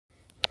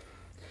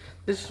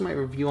This is my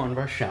review on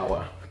Rush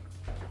Hour.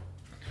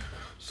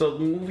 So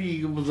the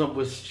movie was up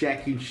with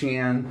Jackie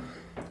Chan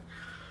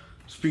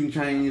speaking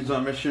Chinese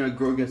on mission. A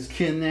girl gets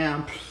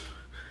kidnapped.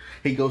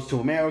 He goes to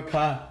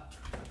America.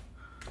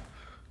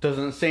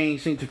 Doesn't say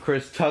anything to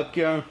Chris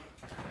Tucker.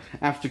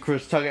 After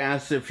Chris Tucker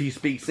asks if he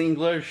speaks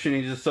English, and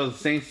he just doesn't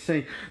say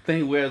anything, then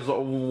he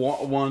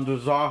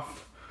wanders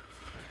off.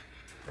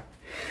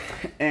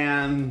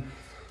 And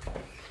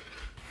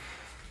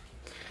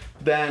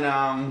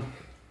then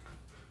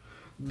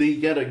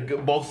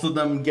both of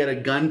them get a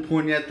gun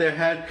pointed at their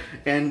head,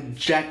 and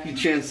Jackie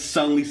Chan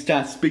suddenly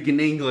starts speaking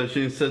English,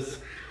 and he says,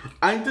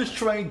 "I'm just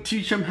trying to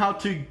teach him how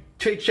to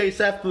chase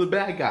after the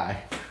bad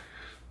guy.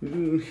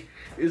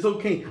 It's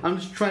okay. I'm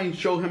just trying to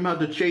show him how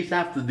to chase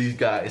after these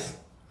guys."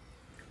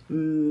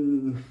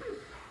 And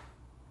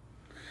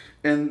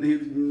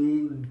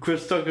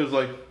Chris Tucker's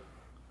like,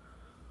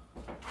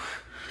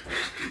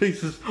 he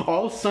says,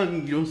 all of a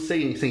sudden you don't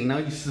say anything. Now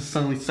you just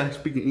suddenly start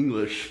speaking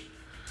English.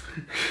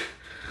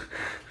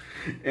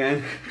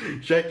 And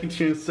Jackie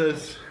Chan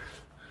says,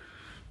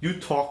 "You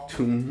talk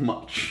too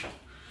much.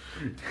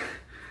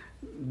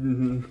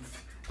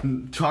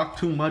 Talk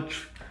too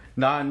much,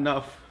 not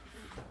enough."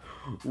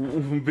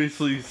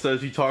 Basically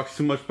says he talks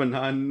too much but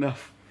not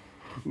enough.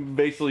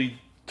 Basically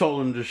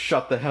told him to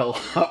shut the hell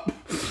up.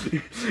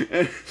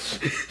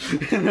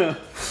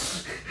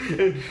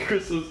 And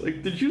Chris was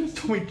like, "Did you just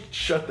tell me to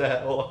shut the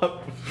hell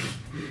up?"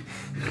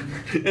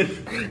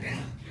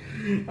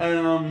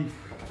 and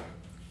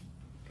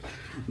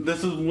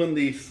this is when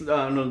the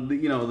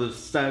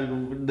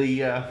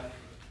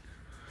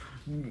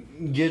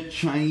get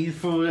Chinese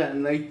food at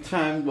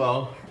nighttime.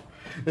 Well,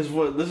 this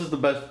is the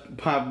best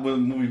part when the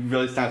movie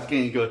really starts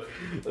getting good.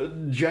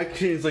 Jack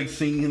Chan's like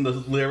singing the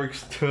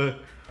lyrics to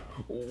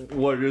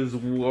what is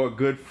war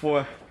good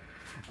for,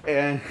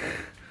 and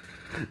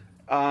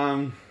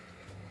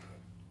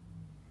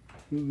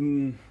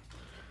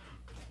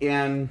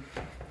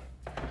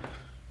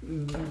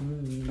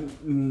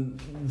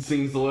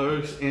sings the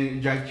lyrics,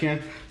 and Jack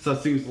Chan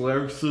sings the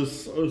lyrics to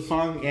the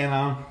song,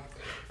 and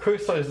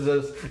Chris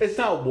says, "It's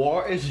not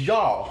war, it's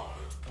y'all.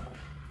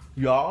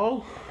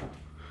 Y'all?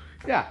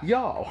 Yeah,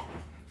 y'all."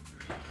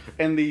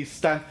 And they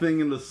start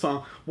singing the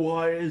song,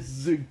 "What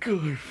is it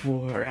good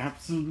for?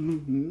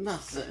 Absolutely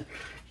nothing.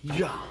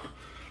 Y'all."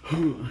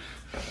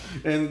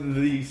 And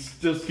they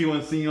just keep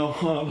on singing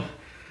all,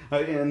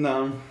 and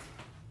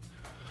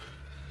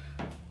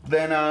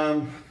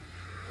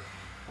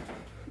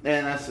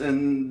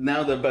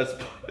now the best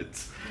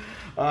parts.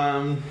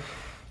 I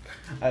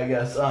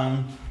guess.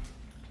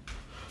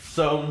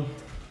 So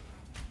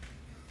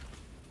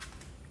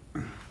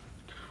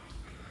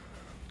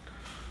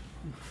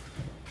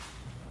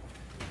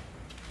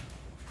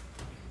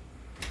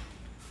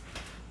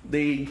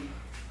the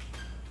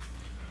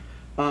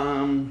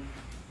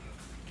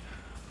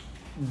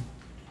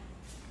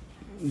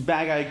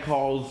bad guy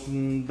calls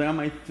them,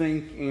 I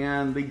think,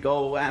 and they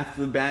go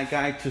after the bad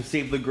guy to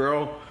save the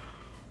girl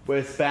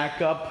with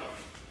backup.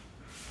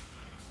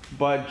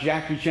 But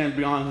Jackie Chan, to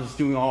be honest, is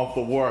doing all of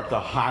the work to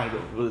hide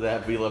with the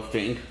heavy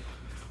lifting,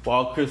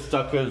 while Chris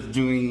Tucker is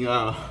doing,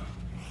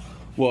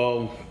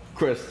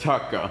 Chris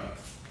Tucker,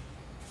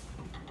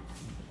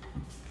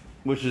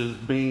 which is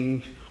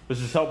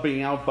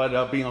helping out,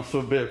 but being also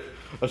a bit of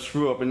a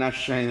screw up and not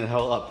shining the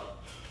hell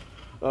up.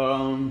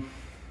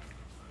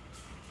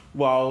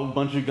 While a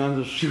bunch of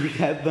guns are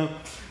shooting at them,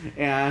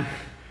 and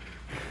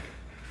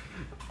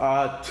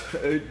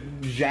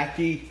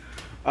Jackie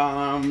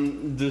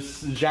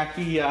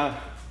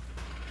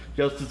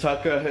yells to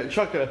Tucker,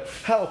 "Tucker,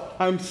 help!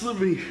 I'm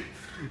slipping."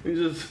 He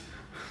just,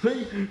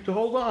 "Hey,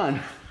 hold on,"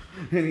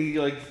 and he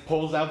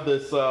pulls out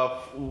this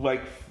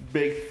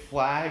big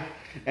flag,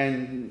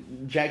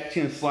 and Jackie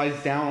Chan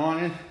slides down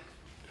on it,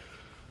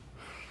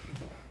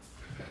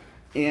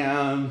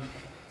 and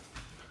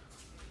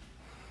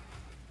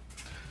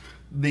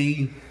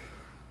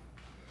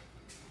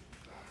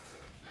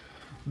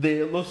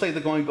it looks like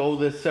they're going to go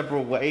their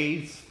separate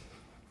ways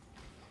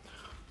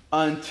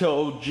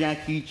until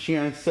Jackie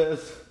Chan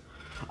says,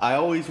 "I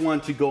always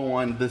want to go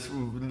on this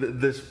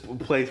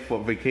place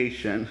for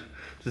vacation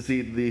to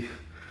see the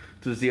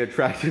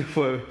attraction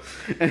for,"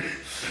 and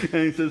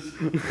he says,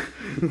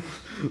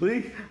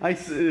 "Lee,"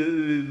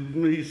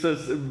 he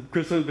says,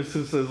 Chris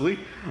says, "Lee,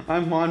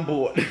 I'm on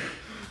board."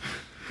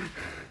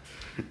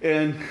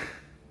 And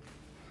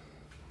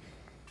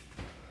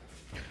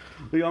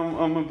Lee, I'm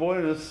on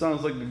board. This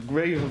sounds like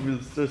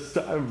just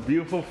a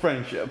beautiful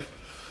friendship.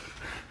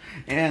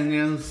 And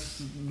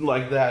it's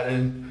like that,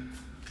 and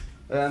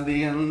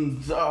the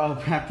end,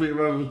 happily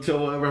ever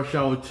till Rush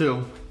Hour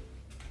 2.